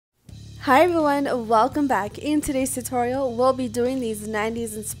Hi everyone, welcome back. In today's tutorial, we'll be doing these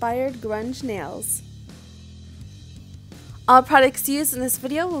 90s inspired grunge nails. All products used in this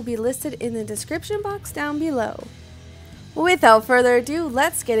video will be listed in the description box down below. Without further ado,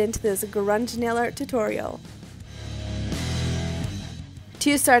 let's get into this grunge nail art tutorial.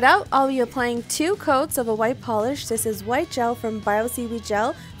 To start out, I'll be applying 2 coats of a white polish. This is white gel from Bio Seaweed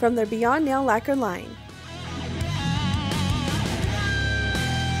Gel from their Beyond Nail Lacquer line.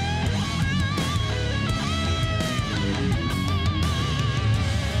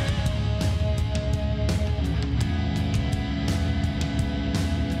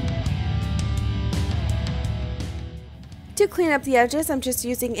 To clean up the edges, I'm just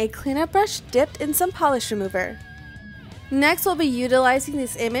using a cleanup brush dipped in some polish remover. Next, we'll be utilizing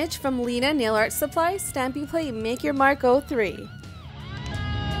this image from Lena Nail Art Supply Stamping Plate Make Your Mark 03.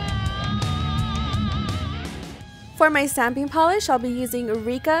 For my stamping polish, I'll be using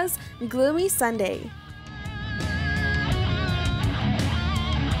Rika's Gloomy Sunday.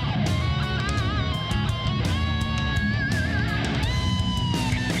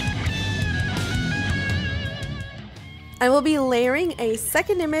 I will be layering a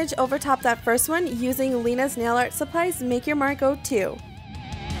second image over top that first one using Lena's Nail Art Supplies Make Your Mark 02.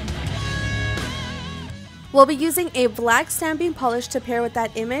 We'll be using a black stamping polish to pair with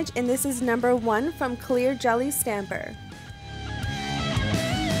that image, and this is number 1 from Clear Jelly Stamper.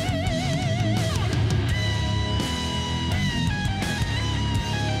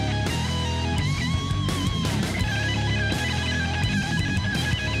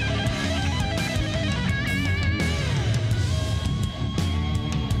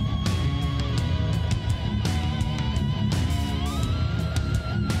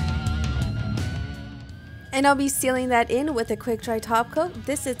 And I'll be sealing that in with a quick dry top coat.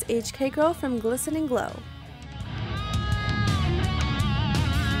 This is HK Girl from Glisten Glow.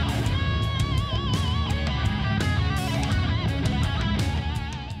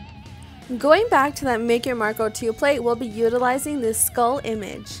 Going back to that Make Your Mark 02 plate, we'll be utilizing this skull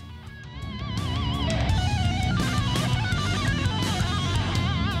image.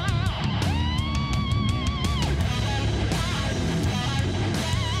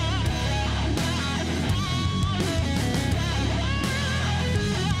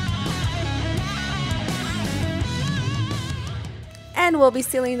 And we'll be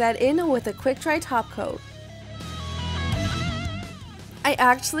sealing that in with a quick dry top coat. I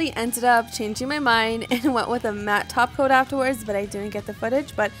actually ended up changing my mind and went with a matte top coat afterwards, but I didn't get the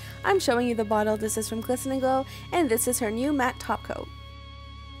footage. But I'm showing you the bottle. This is from Glisten Glow, and this is her new matte top coat.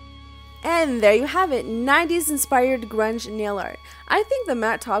 And there you have it, 90s inspired grunge nail art. I think the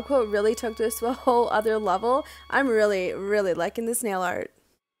matte top coat really took this to a whole other level. I'm really liking this nail art.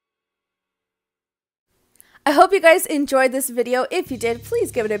 I hope you guys enjoyed this video. If you did, please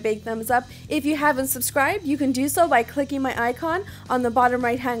give it a big thumbs up. If you haven't subscribed, you can do so by clicking my icon on the bottom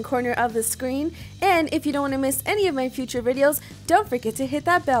right hand corner of the screen. And if you don't want to miss any of my future videos, don't forget to hit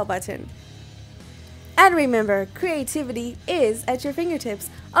that bell button. And remember, creativity is at your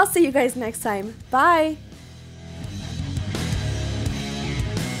fingertips. I'll see you guys next time. Bye!